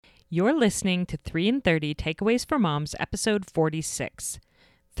You're listening to 3 in 30 Takeaways for Moms, episode 46.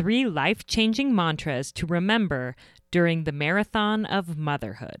 3 life-changing mantras to remember during the marathon of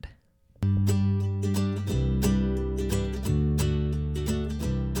motherhood.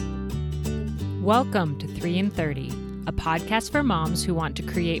 Welcome to 3 in 30, a podcast for moms who want to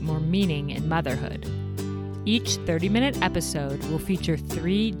create more meaning in motherhood. Each 30-minute episode will feature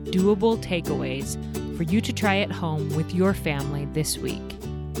 3 doable takeaways for you to try at home with your family this week.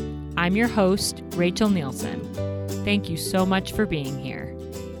 I'm your host, Rachel Nielsen. Thank you so much for being here.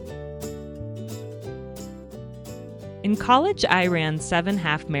 In college, I ran 7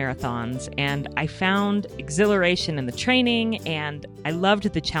 half marathons, and I found exhilaration in the training, and I loved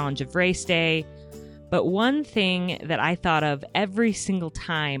the challenge of race day. But one thing that I thought of every single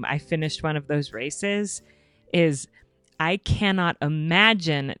time I finished one of those races is I cannot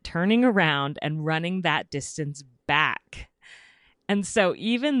imagine turning around and running that distance back. And so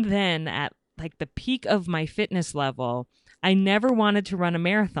even then, at like the peak of my fitness level, I never wanted to run a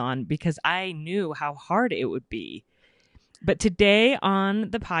marathon because I knew how hard it would be. But today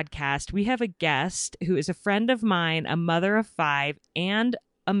on the podcast, we have a guest who is a friend of mine, a mother of 5, and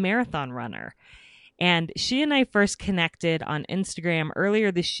a marathon runner. And she and I first connected on Instagram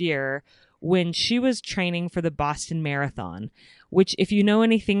earlier this year when she was training for the Boston Marathon, which, if you know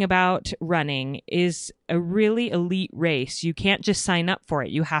anything about running, is a really elite race. You can't just sign up for it.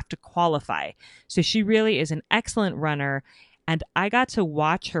 You have to qualify. So she really is an excellent runner. And I got to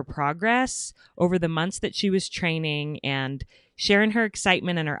watch her progress over the months that she was training and share in her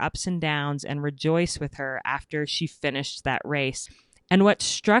excitement and her ups and downs and rejoice with her after she finished that race. And what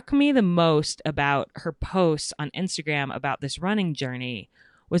struck me the most about her posts on Instagram about this running journey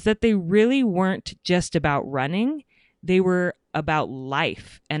was that they really weren't just about running. They were about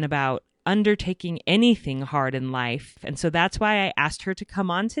life and about undertaking anything hard in life. And so that's why I asked her to come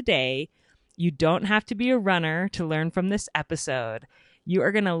on today. You don't have to be a runner to learn from this episode. You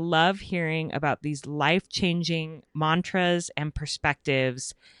are going to love hearing about these life-changing mantras and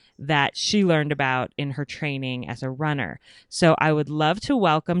perspectives that she learned about in her training as a runner. So I would love to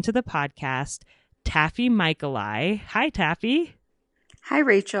welcome to the podcast Taffy Micheli. Hi, Taffy. Hi,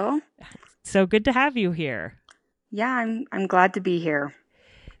 Rachel. So good to have you here. Yeah, I'm glad to be here.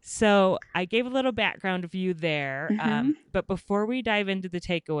 So I gave a little background of you there, Mm-hmm. but before we dive into the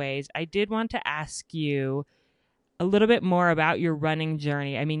takeaways, I did want to ask you a little bit more about your running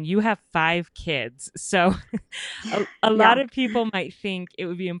journey. I mean, you have 5 kids, so a lot of people might think it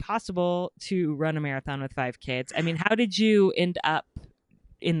would be impossible to run a marathon with 5 kids. I mean, how did you end up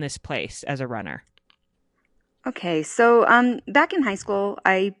in this place as a runner? Okay, so back in high school,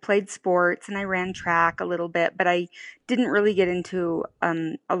 I played sports and I ran track a little bit, but I didn't really get into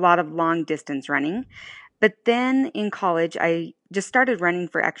a lot of long distance running. But then in college, I just started running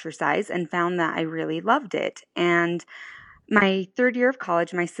for exercise and found that I really loved it. And my 3rd year of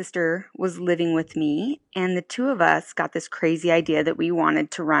college, my sister was living with me, and the 2 of us got this crazy idea that we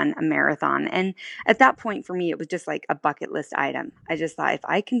wanted to run a marathon. And at that point, for me, it was just like a bucket list item. I just thought, if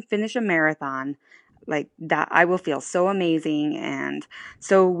I can finish a marathon like that, I will feel so amazing. And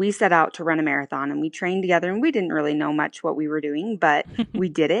so we set out to run a marathon, and we trained together, and we didn't really know much what we were doing, but we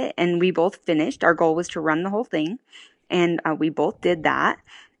did it, and we both finished. Our goal was to run the whole thing, and we both did that.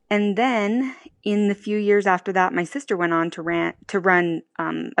 And then in the few years after that, my sister went on to run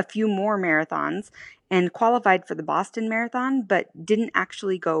a few more marathons and qualified for the Boston Marathon, but didn't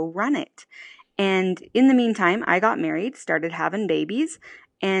actually go run it. And in the meantime, I got married, started having babies,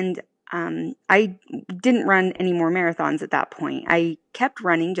 and I didn't run any more marathons at that point. I kept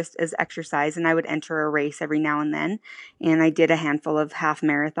running just as exercise, and I would enter a race every now and then. And I did a handful of half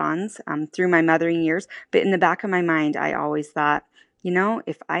marathons through my mothering years. But in the back of my mind, I always thought, you know,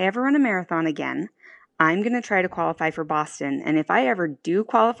 if I ever run a marathon again, I'm going to try to qualify for Boston. And if I ever do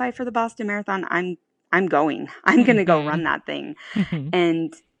qualify for the Boston Marathon, I'm going. I'm going to go run that thing.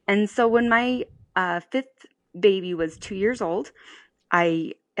 And so when my 5th baby was 2 years old,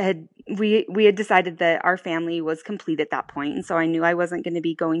 we had decided that our family was complete at that point. And so I knew I wasn't going to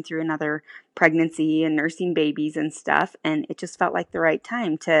be going through another pregnancy and nursing babies and stuff. And it just felt like the right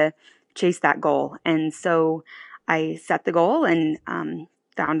time to chase that goal. And so I set the goal and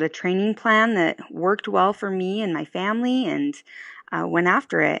found a training plan that worked well for me and my family, and went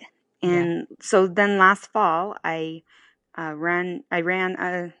after it. And so then last fall, I ran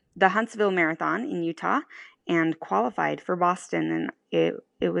the Huntsville Marathon in Utah and qualified for Boston, and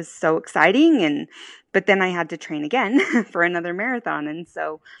it was so exciting. But then I had to train again for another marathon, and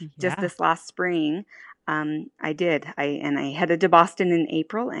so just this last spring, I did. I headed to Boston in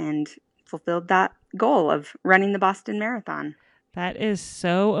April and fulfilled that goal of running the Boston Marathon. That is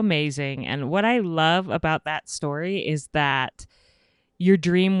so amazing. And what I love about that story is that your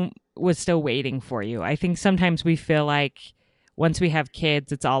dream was still waiting for you. I think sometimes we feel like once we have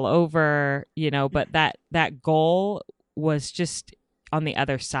kids, it's all over, but that goal was just on the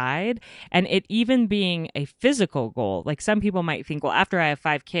other side. And it even being a physical goal, like some people might think, well, after I have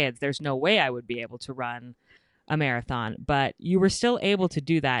 5 kids, there's no way I would be able to run a marathon, but you were still able to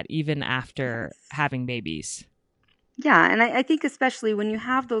do that even after Yes. having babies. Yeah, and I think especially when you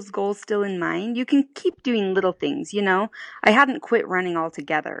have those goals still in mind, you can keep doing little things, you know? I hadn't quit running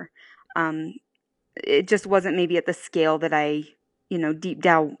altogether. Um, it just wasn't maybe at the scale that I, deep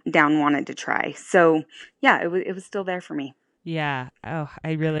down wanted to try. So, yeah, it was still there for me. Yeah. Oh,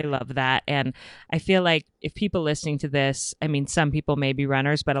 I really love that. And I feel like if people listening to this, I mean, some people may be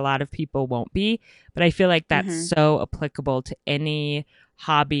runners, but a lot of people won't be. But I feel like that's Mhm. so applicable to any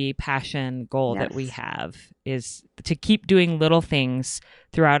hobby, passion, goal that we Yes. have is to keep doing little things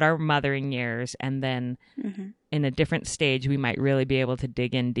throughout our mothering years. And then Mhm. in a different stage, we might really be able to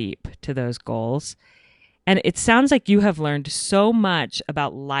dig in deep to those goals. And it sounds like you have learned so much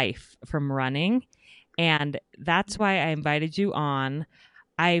about life from running. And that's why I invited you on.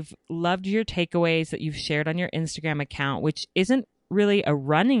 I've loved your takeaways that you've shared on your Instagram account, which isn't really a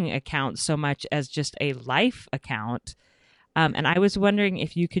running account so much as just a life account. And I was wondering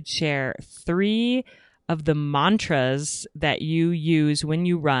if you could share 3 of the mantras that you use when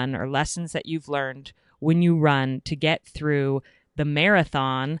you run or lessons that you've learned when you run to get through the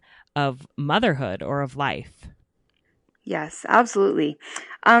marathon of motherhood or of life. Yes, absolutely.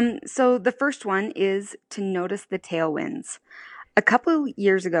 So the first one is to notice the tailwinds. A couple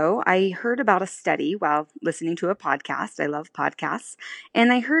years ago, I heard about a study while listening to a podcast. I love podcasts.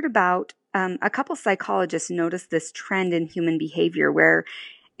 And I heard about a couple psychologists noticed this trend in human behavior where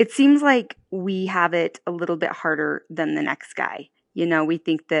it seems like we have it a little bit harder than the next guy. You know, we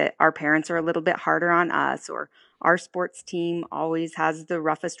think that our parents are a little bit harder on us, or our sports team always has the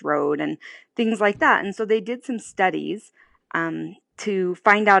roughest road, and things like that. And so they did some studies to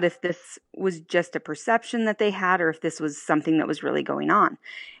find out if this was just a perception that they had or if this was something that was really going on.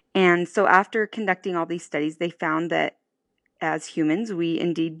 And so after conducting all these studies, they found that as humans, we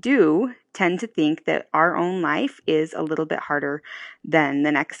indeed do tend to think that our own life is a little bit harder than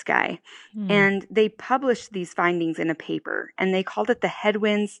the next guy. Hmm. And they published these findings in a paper and they called it the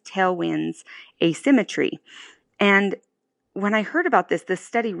headwinds, tailwinds asymmetry. And when I heard about this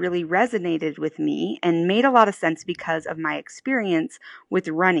study really resonated with me and made a lot of sense because of my experience with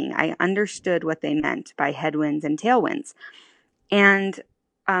running. I understood what they meant by headwinds and tailwinds. And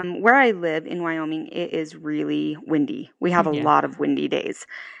where I live in Wyoming, it is really windy. We have a Yeah. lot of windy days.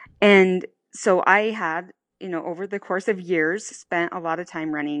 And so I had, over the course of years, spent a lot of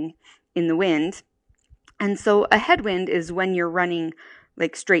time running in the wind. And so a headwind is when you're running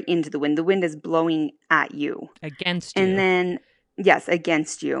like straight into the wind. The wind is blowing at you. Against And you. then, yes,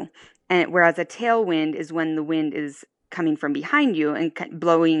 against you. And whereas a tailwind is when the wind is coming from behind you and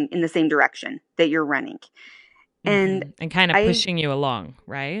blowing in the same direction that you're running. And And kind of I pushing you along,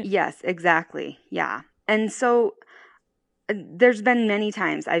 right? Yes, exactly. Yeah. And so there's been many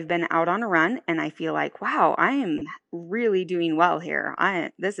times I've been out on a run and I feel like, wow, I am really doing well here.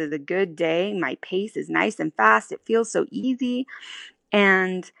 This is a good day. My pace is nice and fast. It feels so easy.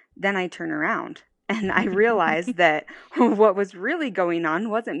 And then I turn around and I realize that what was really going on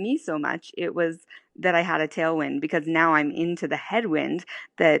wasn't me so much. It was that I had a tailwind because now I'm into the headwind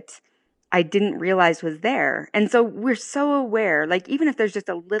that I didn't realize was there. And so we're so aware, like even if there's just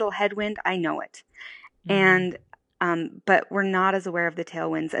a little headwind, I know it. Mm. And but we're not as aware of the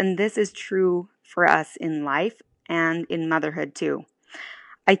tailwinds. And this is true for us in life and in motherhood too.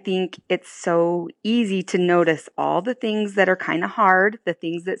 I think it's so easy to notice all the things that are kind of hard, the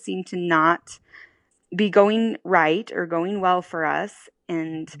things that seem to not be going right or going well for us,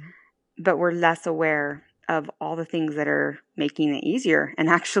 and but we're less aware of all the things that are making it easier and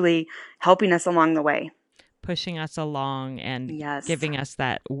actually helping us along the way. Pushing us along and Yes. giving us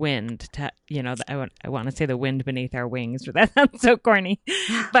that wind to, I want to say the wind beneath our wings, but that sounds so corny.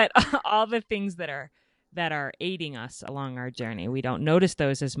 But all the things that are aiding us along our journey, we don't notice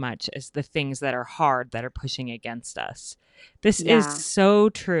those as much as the things that are hard that are pushing against us. This is Yeah. so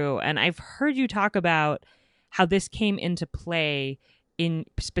true. And I've heard you talk about how this came into play in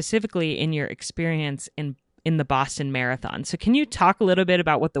specifically in your experience in the Boston Marathon. So can you talk a little bit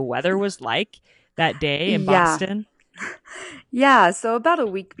about what the weather was like that day in Yeah. Boston? Yeah. So about a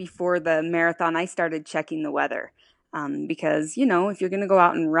week before the marathon, I started checking the weather. because, you know, if you're going to go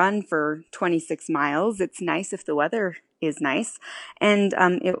out and run for 26 miles, it's nice if the weather is nice. And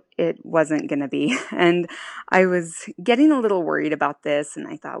it wasn't going to be. And I was getting a little worried about this. And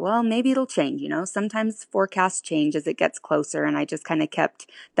I thought, well, maybe it'll change. You know, sometimes forecasts change as it gets closer. And I just kind of kept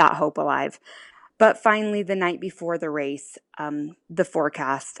that hope alive. But finally, the night before the race, the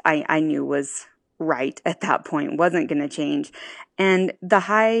forecast I knew was right at that point, wasn't going to change. And the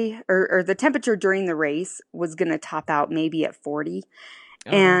high or the temperature during the race was going to top out maybe at 40. Oh,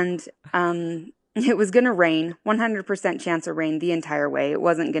 And it was going to rain, 100% chance of rain the entire way. It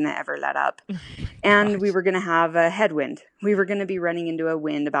wasn't going to ever let up. oh my And we gosh. were going to have a headwind. We were going to be running into a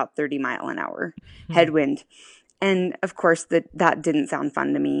wind about 30-mile-an-hour Hmm. headwind. And of course, that didn't sound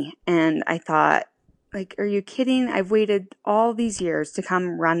fun to me. And I thought, like, are you kidding? I've waited all these years to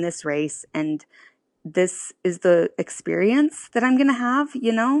come run this race, and this is the experience that I'm going to have,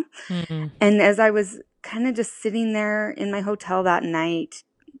 you know? Hmm. And as I was kind of just sitting there in my hotel that night,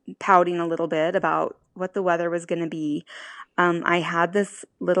 pouting a little bit about what the weather was going to be, I had this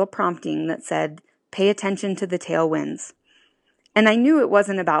little prompting that said, pay attention to the tailwinds. And I knew it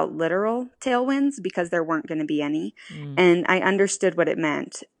wasn't about literal tailwinds because there weren't going to be any. Mm. And I understood what it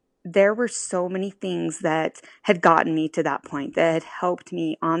meant. There were so many things that had gotten me to that point, that had helped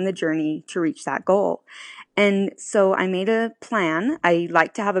me on the journey to reach that goal. And so I made a plan. I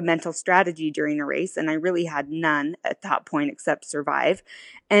like to have a mental strategy during a race, and I really had none at that point except survive.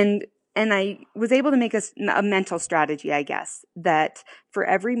 And I was able to make a mental strategy, I guess, that for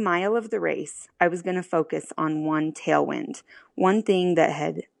every mile of the race, I was going to focus on one tailwind, one thing that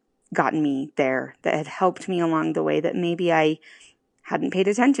had gotten me there, that had helped me along the way that maybe I hadn't paid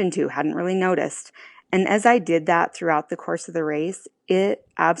attention to, hadn't really noticed. And as I did that throughout the course of the race, it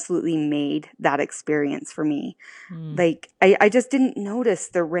absolutely made that experience for me. Mm. Like, I just didn't notice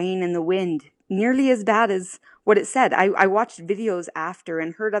the rain and the wind nearly as bad as what it said. I watched videos after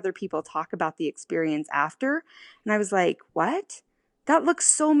and heard other people talk about the experience after. And I was like, what? That looks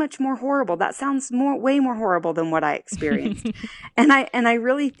so much more horrible. That sounds way more horrible than what I experienced. And I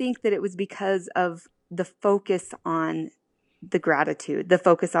really think that it was because of the focus on the gratitude, the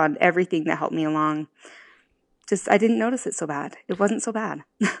focus on everything that helped me along. Just, I didn't notice it so bad. It wasn't so bad.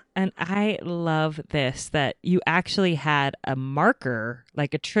 And I love this that you actually had a marker,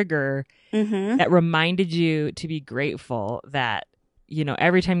 like a trigger, Mm-hmm. that reminded you to be grateful that,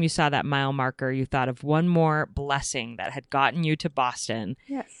 every time you saw that mile marker, you thought of one more blessing that had gotten you to Boston.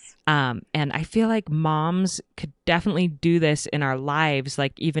 Yes. And I feel like moms could definitely do this in our lives,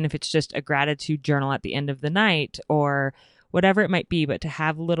 like even if it's just a gratitude journal at the end of the night or whatever it might be, but to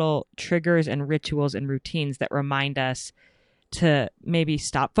have little triggers and rituals and routines that remind us to maybe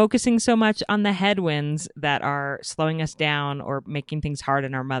stop focusing so much on the headwinds that are slowing us down or making things hard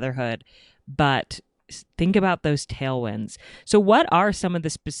in our motherhood, but think about those tailwinds. So what are some of the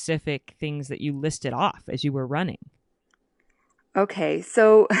specific things that you listed off as you were running? Okay,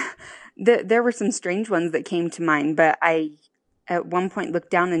 so there were some strange ones that came to mind, but I at one point looked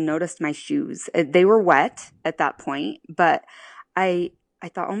down and noticed my shoes. They were wet at that point, but I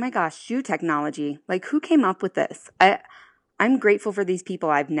thought, oh my gosh, shoe technology. Like, who came up with this? I'm grateful for these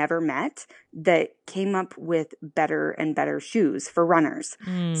people I've never met that came up with better and better shoes for runners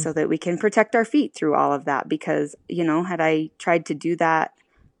Mm. so that we can protect our feet through all of that. Because, had I tried to do that,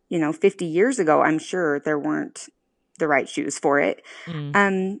 50 years ago, I'm sure there weren't the right shoes for it.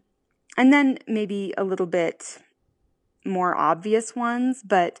 Mm. And then maybe a little bit more obvious ones,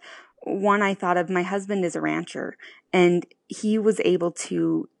 but one I thought of, my husband is a rancher, and he was able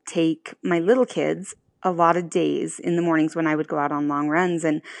to take my little kids a lot of days in the mornings when I would go out on long runs,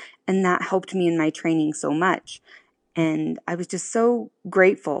 and that helped me in my training so much. And I was just so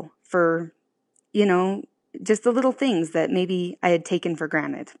grateful for, just the little things that maybe I had taken for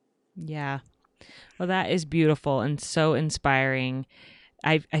granted. Yeah. Well, that is beautiful and so inspiring.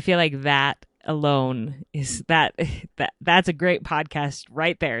 I feel like that alone is that's a great podcast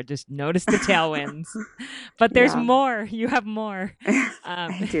right there. Just notice the tailwinds. But there's Yeah, more. You have more.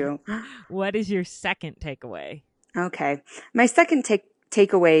 I do. What is your second takeaway? Okay. My second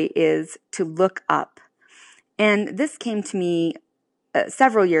takeaway is to look up. And this came to me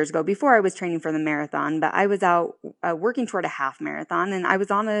several years ago before I was training for the marathon, but I was out working toward a half marathon, and I was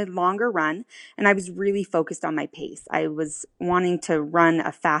on a longer run, and I was really focused on my pace. I was wanting to run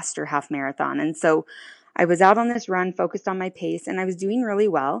a faster half marathon. And so I was out on this run focused on my pace, and I was doing really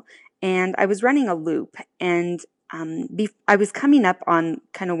well, and I was running a loop, and I was coming up on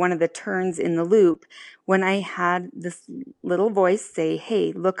kind of one of the turns in the loop when I had this little voice say,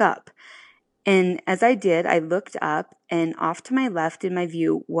 "Hey, look up." And as I did, I looked up, and off to my left in my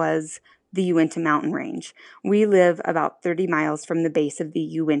view was the Uinta mountain range. We live about 30 miles from the base of the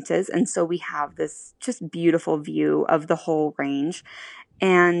Uintas, and so we have this just beautiful view of the whole range.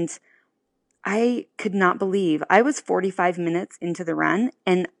 And I could not believe I was 45 minutes into the run,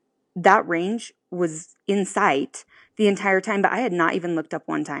 and that range was in sight the entire time, but I had not even looked up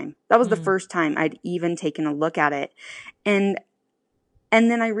one time. That was the first time I'd even taken a look at it. And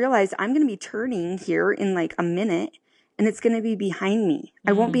then I realized I'm going to be turning here in like a minute, and it's going to be behind me.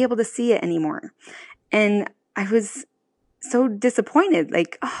 I won't be able to see it anymore. And I was so disappointed.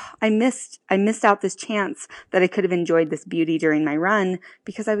 Like, oh, I missed out this chance that I could have enjoyed this beauty during my run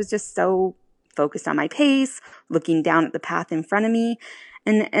because I was just so focused on my pace, looking down at the path in front of me.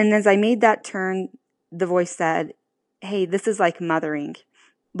 And as I made that turn, the voice said, "Hey, this is like mothering.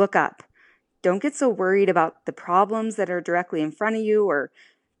 Look up. Don't get so worried about the problems that are directly in front of you or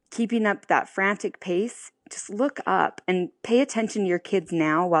keeping up that frantic pace. Just look up and pay attention to your kids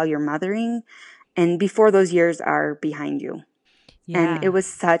now while you're mothering and before those years are behind you." Yeah. And it was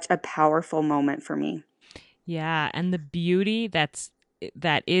such a powerful moment for me. Yeah. And the beauty that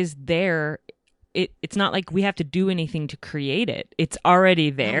is there, it's not like we have to do anything to create it. It's already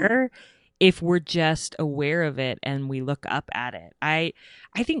there if we're just aware of it and we look up at it. I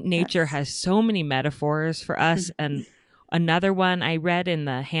think nature has so many metaphors for us. And another one I read in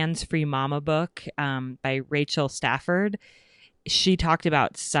the Hands-Free Mama book by Rachel Stafford, she talked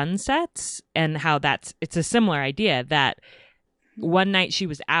about sunsets and how it's a similar idea that one night she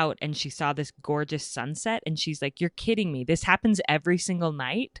was out and she saw this gorgeous sunset and she's like, "You're kidding me. This happens every single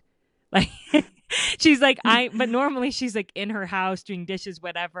night." Like she's like, but normally she's like in her house doing dishes,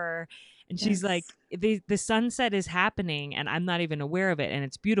 whatever. And she's like, the sunset is happening and I'm not even aware of it. And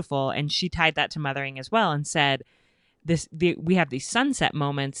it's beautiful. And she tied that to mothering as well and said, we have these sunset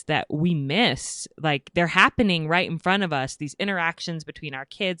moments that we miss. Like they're happening right in front of us. These interactions between our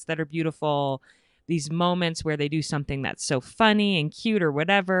kids that are beautiful, these moments where they do something that's so funny and cute or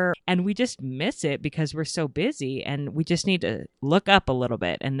whatever. And we just miss it because we're so busy, and we just need to look up a little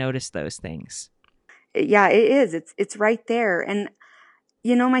bit and notice those things. Yeah, it is. It's right there. And,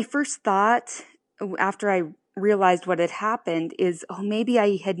 my first thought after I realized what had happened is, oh, maybe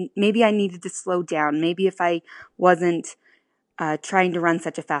I needed to slow down. Maybe if I wasn't trying to run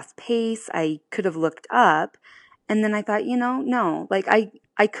such a fast pace, I could have looked up. And then I thought, no, like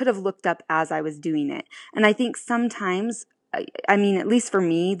I could have looked up as I was doing it. And I think sometimes, I mean, at least for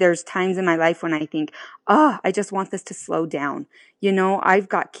me, there's times in my life when I think, oh, I just want this to slow down. I've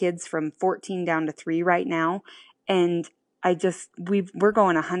got kids from 14 down to 3 right now. And we're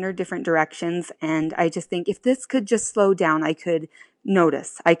going 100 different directions. And I just think if this could just slow down, I could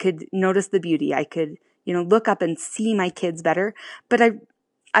notice the beauty. I could, look up and see my kids better. But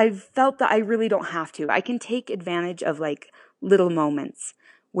I've felt that I really don't have to. I can take advantage of like little moments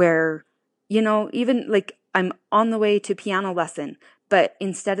where, even like I'm on the way to piano lesson, but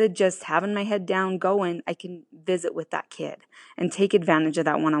instead of just having my head down going, I can visit with that kid and take advantage of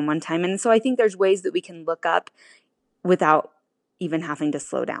that one-on-one time. And so I think there's ways that we can look up without even having to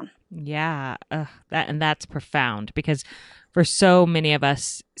slow down. Yeah, that's profound because for so many of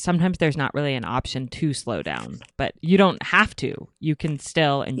us, sometimes there's not really an option to slow down, but you don't have to. You can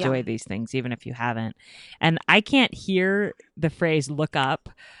still enjoy these things even if you haven't. And I can't hear the phrase "look up"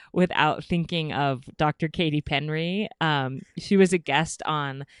 without thinking of Dr. Katie Penry. She was a guest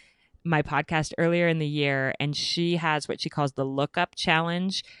on my podcast earlier in the year, and she has what she calls the Look Up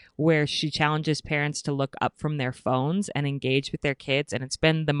Challenge, where she challenges parents to look up from their phones and engage with their kids. And it's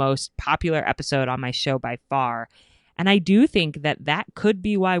been the most popular episode on my show by far. And I do think that could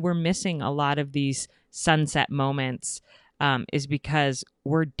be why we're missing a lot of these sunset moments, is because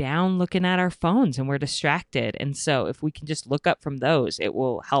we're down looking at our phones and we're distracted. And so if we can just look up from those, it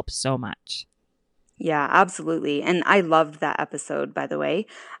will help so much. Yeah, absolutely. And I loved that episode, by the way.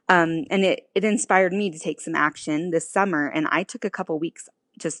 And it inspired me to take some action this summer. And I took a couple weeks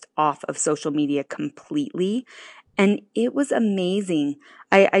just off of social media completely. And it was amazing.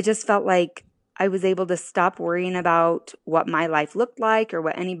 I just felt like I was able to stop worrying about what my life looked like or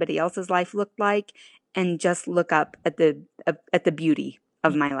what anybody else's life looked like and just look up at the beauty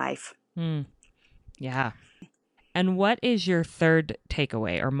of my life. Yeah. And what is your third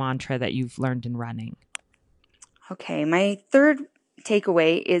takeaway or mantra that you've learned in running? Okay, my third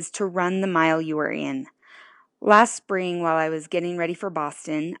takeaway is to run the mile you are in. Last spring, while I was getting ready for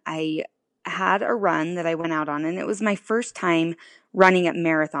Boston, I had a run that I went out on, and it was my first time running at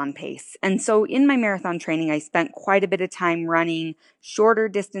marathon pace. And so in my marathon training, I spent quite a bit of time running shorter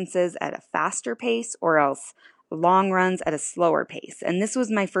distances at a faster pace or else long runs at a slower pace. And this was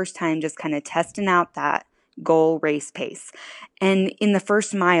my first time just kind of testing out that goal race pace. And in the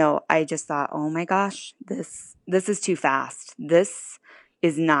first mile, I just thought, oh my gosh, this is too fast. This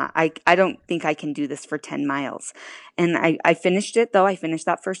is not, I don't think I can do this for 10 miles. And I finished it though. I finished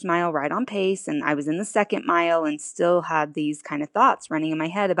that first mile right on pace, and I was in the second mile and still had these kind of thoughts running in my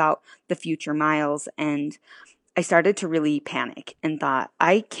head about the future miles. And I started to really panic and thought,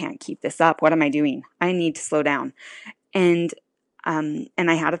 I can't keep this up. What am I doing? I need to slow down. And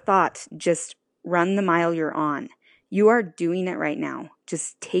I had a thought, just run the mile you're on. You are doing it right now.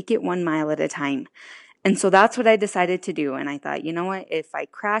 Just take it 1 mile at a time. And so that's what I decided to do. And I thought, you know what? If I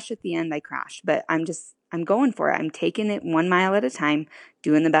crash at the end, I crash. But I'm going for it. I'm taking it 1 mile at a time,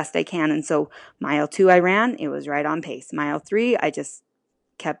 doing the best I can. And so mile 2 I ran, it was right on pace. Mile 3, I just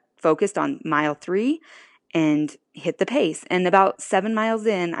kept focused on mile 3 and hit the pace. And about 7 miles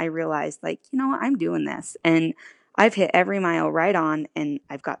in, I realized, like, you know what? I'm doing this. And I've hit every mile right on, and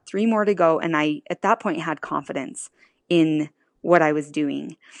I've got 3 more to go. And I, at that point, had confidence in what I was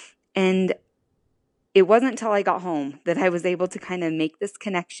doing. And it wasn't until I got home that I was able to kind of make this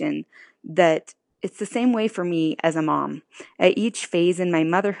connection that it's the same way for me as a mom. At each phase in my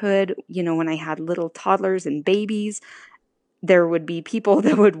motherhood, you know, when I had little toddlers and babies, there would be people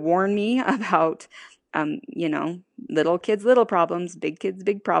that would warn me about, you know, little kids, little problems, big kids,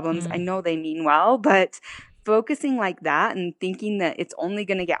 big problems. I know they mean well, but focusing like that and thinking that it's only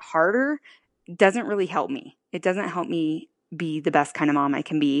going to get harder doesn't really help me. It doesn't help me be the best kind of mom I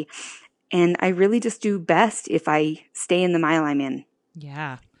can be. And I really just do best if I stay in the mile I'm in.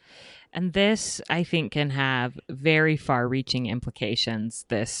 Yeah. And this, I think, can have very far-reaching implications,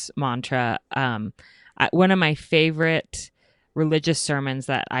 this mantra. One of my favorite religious sermons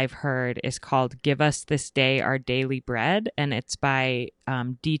that I've heard is called Give Us This Day Our Daily Bread, and it's by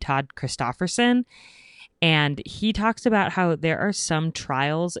D. Todd Christofferson. And he talks about how there are some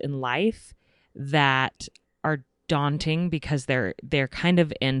trials in life that are daunting because they're kind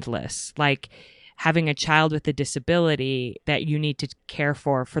of endless, like having a child with a disability that you need to care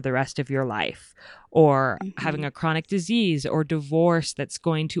for the rest of your life, or having a chronic disease or divorce that's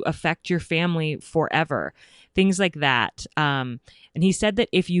going to affect your family forever, things like that. And he said that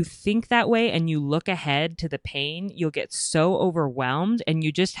if you think that way and you look ahead to the pain, you'll get so overwhelmed, and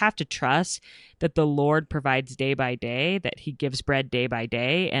you just have to trust that the Lord provides day by day, that he gives bread day by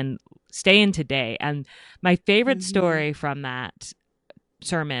day, and stay in today. And my favorite story from that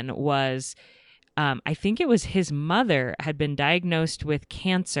sermon was, I think it was his mother had been diagnosed with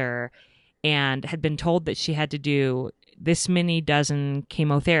cancer and had been told that she had to do this many dozen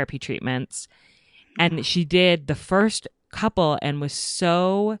chemotherapy treatments. And she did the first couple and was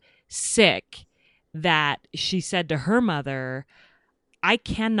so sick that she said to her mother, I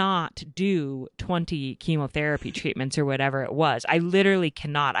cannot do 20 chemotherapy treatments or whatever it was. I literally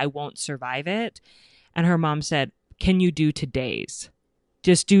cannot. I won't survive it. And her mom said, can you do today's?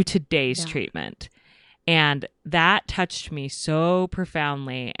 Just do today's treatment. And that touched me so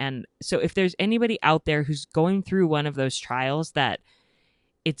profoundly. And so if there's anybody out there who's going through one of those trials that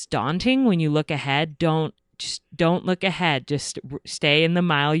it's daunting when you look ahead, don't look ahead. Just stay in the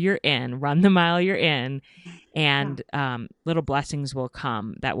mile you're in, run the mile you're in, and little blessings will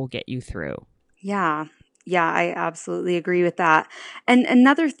come that will get you through. Yeah. Yeah, I absolutely agree with that. And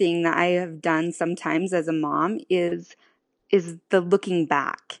another thing that I have done sometimes as a mom is the looking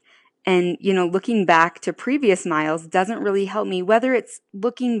back. And, you know, looking back to previous miles doesn't really help me, whether it's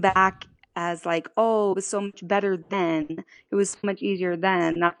looking back as like, oh, it was so much better then, it was so much easier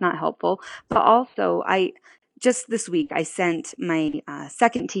then. That's not helpful. But also, just this week, I sent my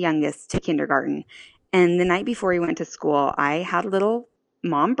second to youngest to kindergarten. And the night before he went to school, I had a little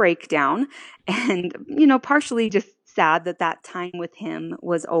mom breakdown, and, you know, partially just sad that time with him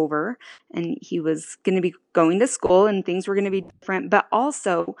was over and he was going to be going to school and things were going to be different, but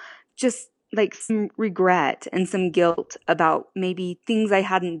also just like some regret and some guilt about maybe things I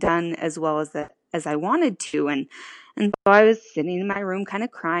hadn't done as well as I wanted to. And so I was sitting in my room kind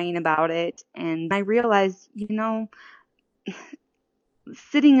of crying about it. And I realized, you know,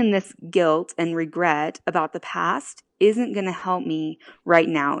 sitting in this guilt and regret about the past isn't going to help me right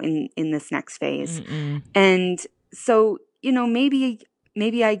now in this next phase. And so, you know, maybe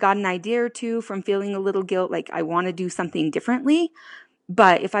I got an idea or two from feeling a little guilt, like I want to do something differently.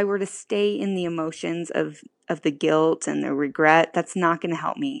 But if I were to stay in the emotions of the guilt and the regret, that's not going to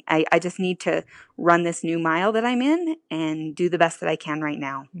help me. I just need to run this new mile that I'm in and do the best that I can right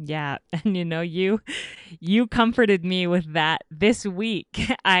now. Yeah. And you know, you comforted me with that this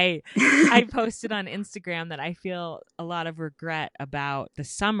week. I posted on Instagram that I feel a lot of regret about the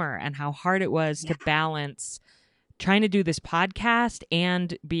summer and how hard it was to balance trying to do this podcast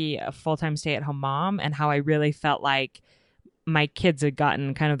and be a full-time stay-at-home mom, and how I really felt like my kids had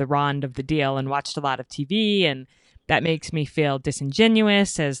gotten kind of the raw end of the deal and watched a lot of TV, and that makes me feel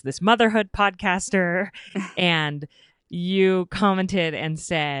disingenuous as this motherhood podcaster. And you commented and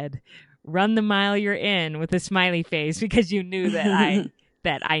said, "Run the mile you're in," with a smiley face, because you knew that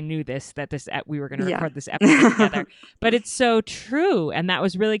I knew that we were going to record this episode together. But it's so true, and that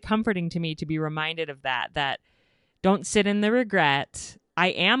was really comforting to me to be reminded of that don't sit in the regret. I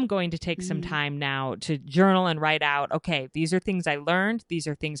am going to take some time now to journal and write out, okay, these are things I learned. These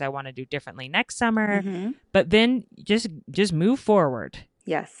are things I want to do differently next summer. But then just move forward.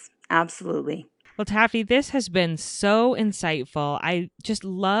 Yes, absolutely. Well, Taffy, this has been so insightful. I just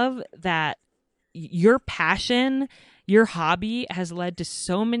love that your passion, your hobby has led to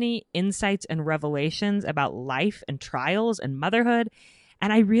so many insights and revelations about life and trials and motherhood.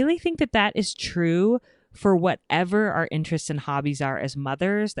 And I really think that is true for whatever our interests and hobbies are as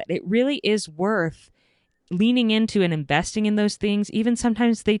mothers, that it really is worth leaning into and investing in those things. Even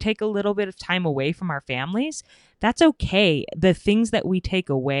sometimes they take a little bit of time away from our families. That's okay. The things that we take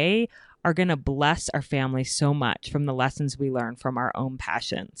away are going to bless our family so much from the lessons we learn from our own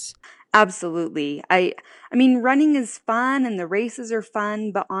passions. Absolutely. I mean, running is fun and the races are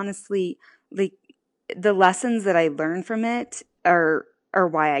fun, but honestly, like the lessons that I learn from it are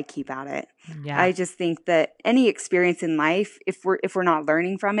why I keep at it. Yeah. I just think that any experience in life, if we're not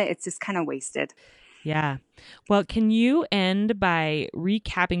learning from it, it's just kind of wasted. Yeah. Well, can you end by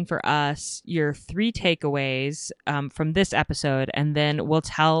recapping for us your 3 takeaways from this episode, and then we'll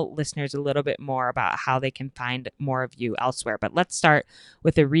tell listeners a little bit more about how they can find more of you elsewhere. But let's start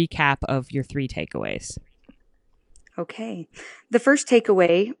with a recap of your 3 takeaways. Okay. The first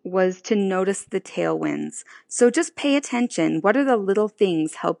takeaway was to notice the tailwinds. So just pay attention. What are the little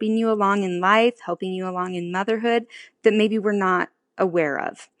things helping you along in life, helping you along in motherhood that maybe we're not aware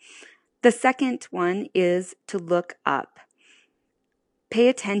of? The second one is to look up. Pay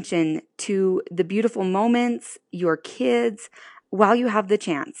attention to the beautiful moments, your kids, while you have the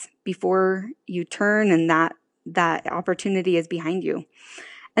chance, before you turn and that opportunity is behind you.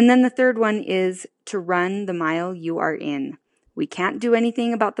 And then the third one is to run the mile you are in. We can't do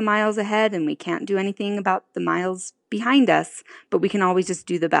anything about the miles ahead, and we can't do anything about the miles behind us, but we can always just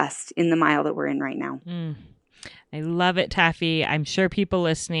do the best in the mile that we're in right now. I love it, Taffy. I'm sure people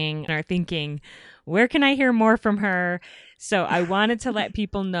listening are thinking, where can I hear more from her? So I wanted to let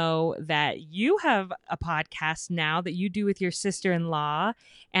people know that you have a podcast now that you do with your sister-in-law,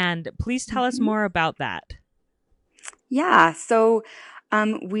 and please tell us more about that. Yeah, so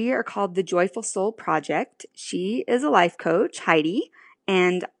we are called the Joyful Soul Project. She is a life coach, Heidi,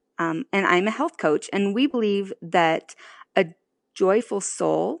 and I'm a health coach. And we believe that a joyful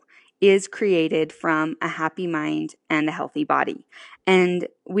soul is created from a happy mind and a healthy body. And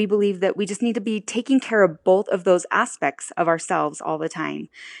we believe that we just need to be taking care of both of those aspects of ourselves all the time.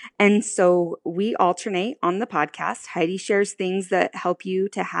 And so we alternate on the podcast. Heidi shares things that help you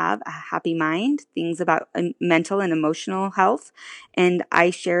to have a happy mind, things about mental and emotional health. And I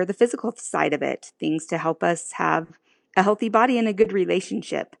share the physical side of it, things to help us have a healthy body and a good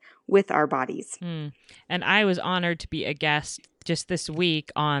relationship with our bodies. And I was honored to be a guest just this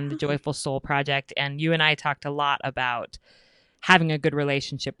week on the Joyful Soul Project. And you and I talked a lot about having a good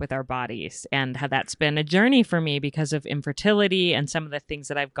relationship with our bodies, and how that's been a journey for me because of infertility and some of the things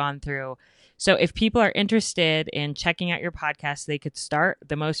that I've gone through. So if people are interested in checking out your podcast, they could start.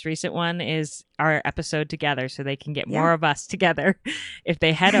 The most recent one is our episode together, so they can get more of us together if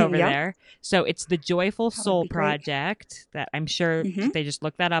they head over there. So it's the Joyful Soul Project, that I'm sure they just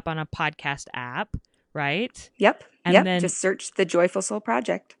look that up on a podcast app, right? Yep. And then just search the Joyful Soul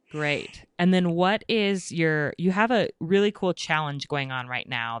Project. Great. And then what is you have a really cool challenge going on right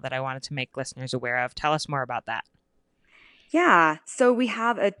now that I wanted to make listeners aware of. Tell us more about that. Yeah, so we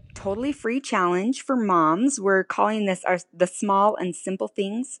have a totally free challenge for moms. We're calling this the Small and Simple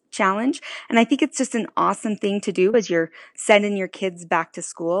Things Challenge. And I think it's just an awesome thing to do as you're sending your kids back to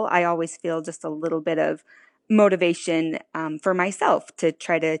school. I always feel just a little bit of motivation for myself to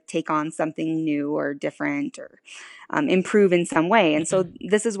try to take on something new or different, or improve in some way. And so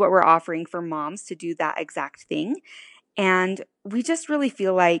this is what we're offering for moms to do that exact thing. And we just really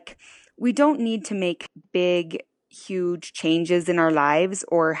feel like we don't need to make big, huge changes in our lives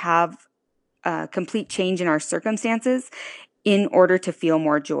or have a complete change in our circumstances in order to feel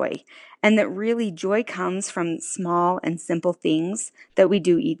more joy. And that really joy comes from small and simple things that we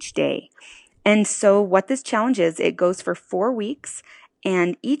do each day. And so what this challenge is, it goes for 4 weeks,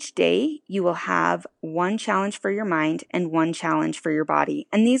 And each day you will have one challenge for your mind and one challenge for your body.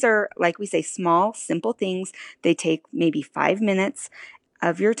 And these are, like we say, small, simple things. They take maybe 5 minutes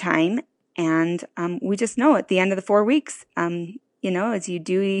of your time. And we just know at the end of the 4 weeks, as you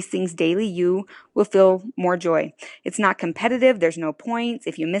do these things daily, you will feel more joy. It's not competitive. There's no points.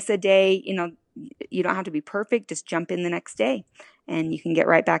 If you miss a day, you don't have to be perfect. Just jump in the next day and you can get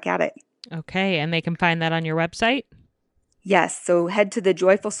right back at it. Okay. And they can find that on your website? Yes. So head to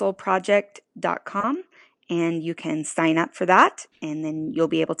thejoyfulsoulproject.com and you can sign up for that. And then you'll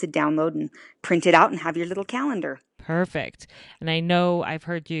be able to download and print it out and have your little calendar. Perfect. And I know I've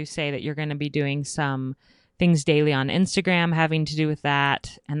heard you say that you're going to be doing some things daily on Instagram having to do with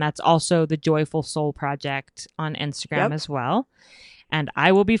that. And that's also the Joyful Soul Project on Instagram as well. And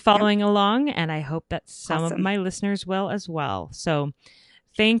I will be following along, and I hope that some of my listeners will as well. So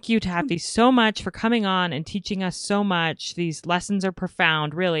thank you, Taffy, so much for coming on and teaching us so much. These lessons are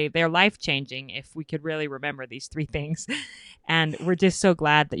profound, really. They're life-changing if we could really remember these 3 things. And we're just so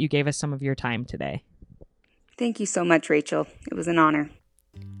glad that you gave us some of your time today. Thank you so much, Rachel. It was an honor.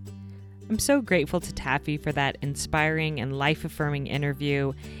 I'm so grateful to Taffy for that inspiring and life-affirming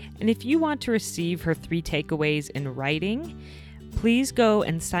interview. And if you want to receive her 3 takeaways in writing, please go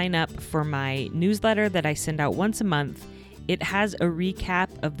and sign up for my newsletter that I send out once a month. It has a recap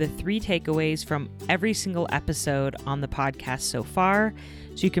of the 3 takeaways from every single episode on the podcast so far.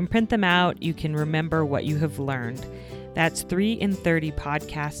 So you can print them out. You can remember what you have learned. That's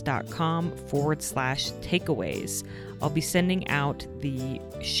 3in30podcast.com/takeaways. I'll be sending out the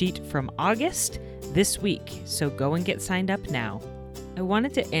sheet from August this week, so go and get signed up now. I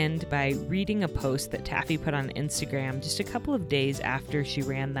wanted to end by reading a post that Taffy put on Instagram just a couple of days after she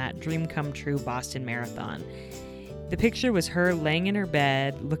ran that Dream Come True Boston Marathon. The picture was her laying in her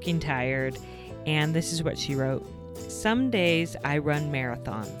bed, looking tired, and this is what she wrote. "Some days I run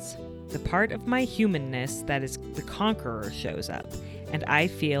marathons. The part of my humanness that is the conqueror shows up, and I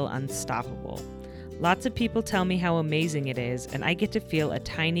feel unstoppable. Lots of people tell me how amazing it is, and I get to feel a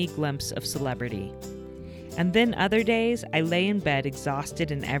tiny glimpse of celebrity. And then other days, I lay in bed exhausted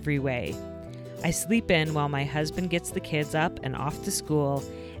in every way. I sleep in while my husband gets the kids up and off to school,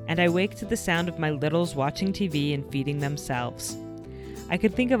 and I wake to the sound of my littles watching TV and feeding themselves. I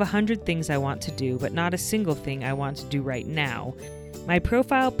could think of 100 things I want to do, but not a single thing I want to do right now. My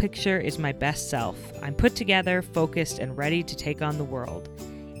profile picture is my best self. I'm put together, focused, and ready to take on the world.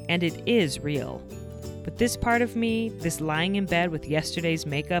 And it is real. But this part of me, this lying in bed with yesterday's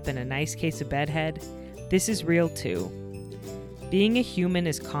makeup and a nice case of bedhead, this is real too. Being a human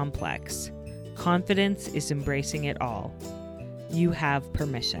is complex. Confidence is embracing it all. You have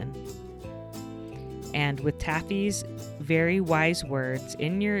permission." And with Taffy's very wise words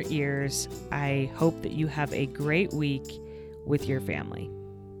in your ears, I hope that you have a great week with your family.